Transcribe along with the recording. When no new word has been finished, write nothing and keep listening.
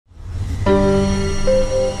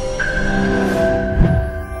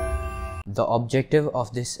The objective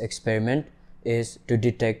of this experiment is to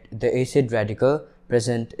detect the acid radical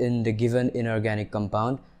present in the given inorganic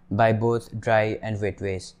compound by both dry and wet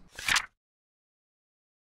ways.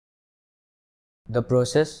 The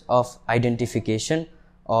process of identification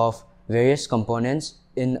of various components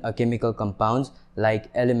in a chemical compounds like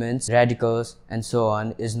elements, radicals, and so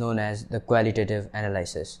on is known as the qualitative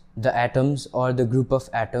analysis. The atoms or the group of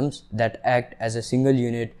atoms that act as a single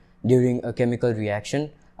unit during a chemical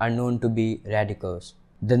reaction are known to be radicals.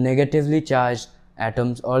 The negatively charged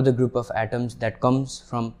atoms or the group of atoms that comes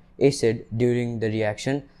from acid during the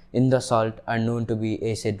reaction in the salt are known to be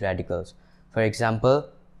acid radicals. For example,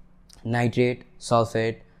 nitrate,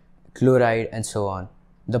 sulfate, chloride, and so on.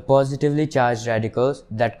 The positively charged radicals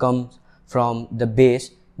that come from the base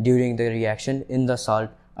during the reaction in the salt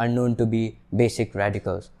are known to be basic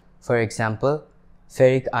radicals. For example,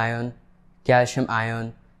 ferric ion, calcium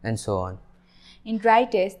ion, and so on. In dry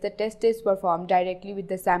test, the test is performed directly with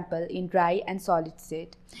the sample in dry and solid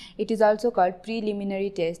state. It is also called preliminary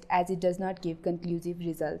test as it does not give conclusive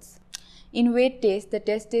results. In wet test, the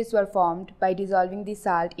test is performed by dissolving the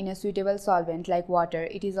salt in a suitable solvent like water.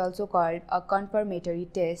 It is also called a confirmatory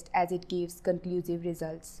test as it gives conclusive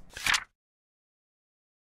results.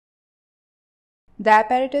 The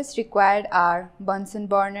apparatus required are Bunsen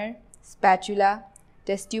burner, spatula,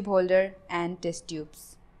 test tube holder, and test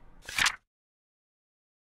tubes.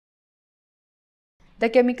 The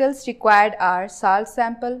chemicals required are salt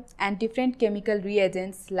sample and different chemical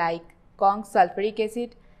reagents like Kong sulfuric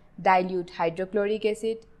acid, dilute hydrochloric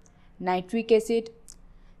acid, nitric acid,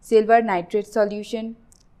 silver nitrate solution,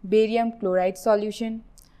 barium chloride solution,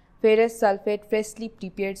 ferrous sulfate freshly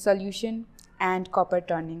prepared solution, and copper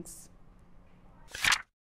turnings.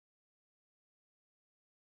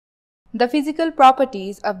 The physical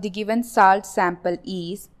properties of the given salt sample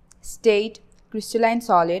is state, crystalline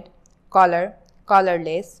solid, color,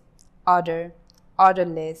 colorless, odor,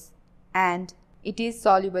 odorless, and it is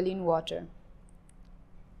soluble in water.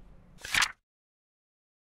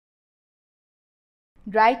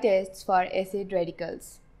 Dry tests for acid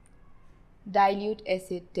radicals. Dilute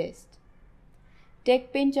acid test.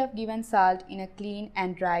 Take pinch of given salt in a clean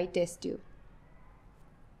and dry test tube.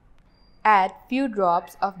 Add few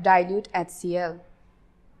drops of dilute HCl.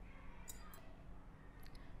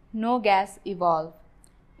 No gas evolve.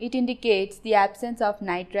 It indicates the absence of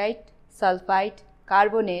nitrite, sulfite,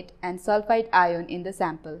 carbonate, and sulfite ion in the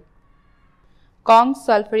sample. Kong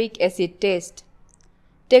sulfuric acid test.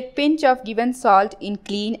 Take pinch of given salt in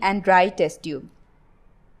clean and dry test tube.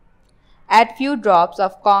 Add few drops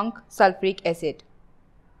of Kong sulfuric acid.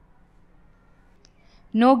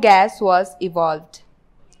 No gas was evolved.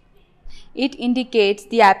 It indicates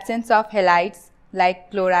the absence of halides like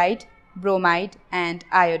chloride, bromide, and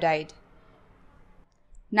iodide.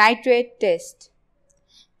 Nitrate test.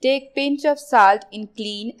 Take pinch of salt in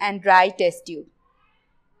clean and dry test tube.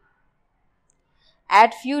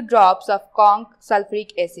 Add few drops of Kong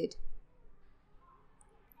sulfuric acid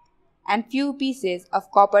and few pieces of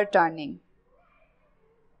copper turning.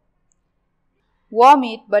 Warm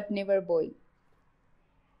it but never boil.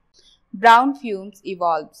 Brown fumes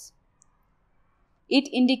evolves. It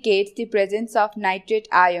indicates the presence of nitrate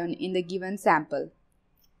ion in the given sample.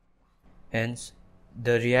 Hence,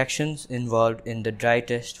 the reactions involved in the dry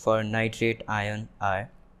test for nitrate ion are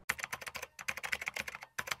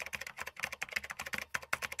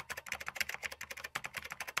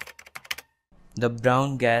the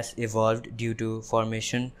brown gas evolved due to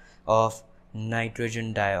formation of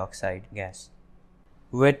nitrogen dioxide gas.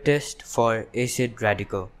 Wet test for acid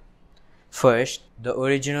radical. First, the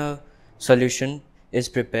original solution is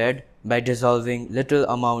prepared by dissolving little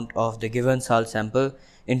amount of the given salt sample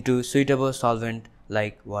into suitable solvent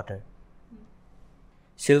like water.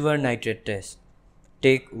 Silver nitrate test.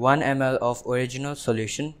 Take 1 ml of original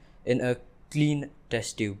solution in a clean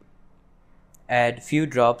test tube. Add few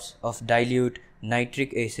drops of dilute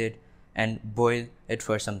nitric acid and boil it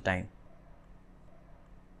for some time.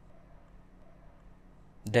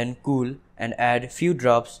 Then cool and add few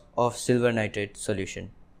drops of silver nitrate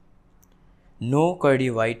solution. No curdy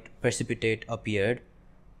white precipitate appeared.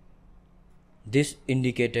 This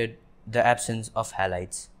indicated the absence of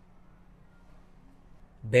halides.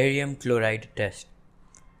 Barium chloride test.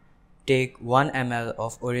 Take 1 ml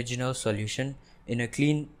of original solution in a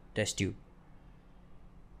clean test tube.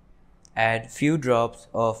 Add few drops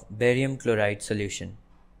of barium chloride solution.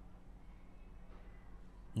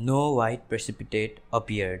 No white precipitate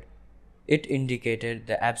appeared. It indicated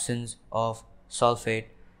the absence of sulfate,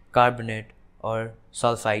 carbonate, or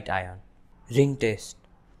sulfite ion. Ring test.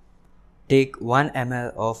 Take 1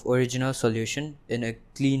 ml of original solution in a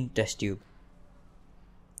clean test tube.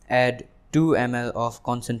 Add 2 ml of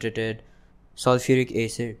concentrated sulfuric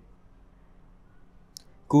acid.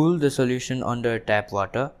 Cool the solution under tap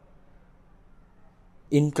water.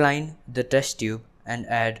 Incline the test tube and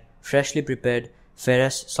add freshly prepared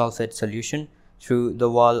ferrous sulfate solution through the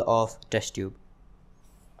wall of test tube.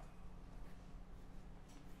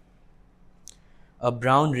 A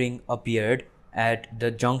brown ring appeared at the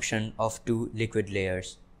junction of two liquid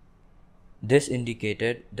layers. This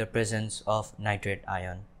indicated the presence of nitrate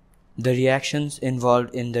ion. The reactions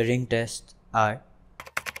involved in the ring test are: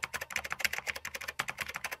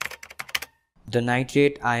 the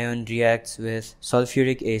nitrate ion reacts with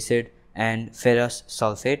sulfuric acid and ferrous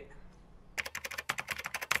sulfate.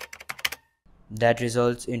 That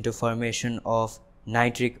results into formation of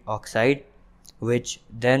nitric oxide, which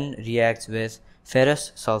then reacts with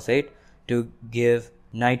ferrous sulfate to give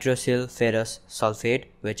nitrosyl ferrous sulfate,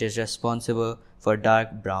 which is responsible for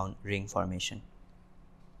dark brown ring formation.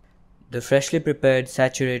 The freshly prepared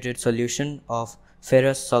saturated solution of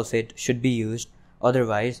ferrous sulfate should be used,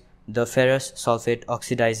 otherwise the ferrous sulfate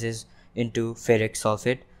oxidizes into ferric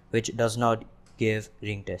sulfate, which does not give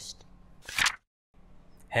ring test.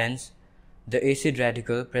 Hence, the acid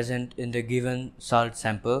radical present in the given salt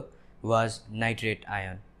sample was nitrate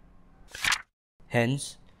ion.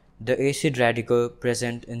 Hence, the acid radical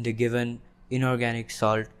present in the given inorganic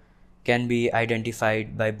salt can be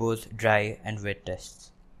identified by both dry and wet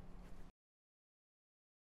tests.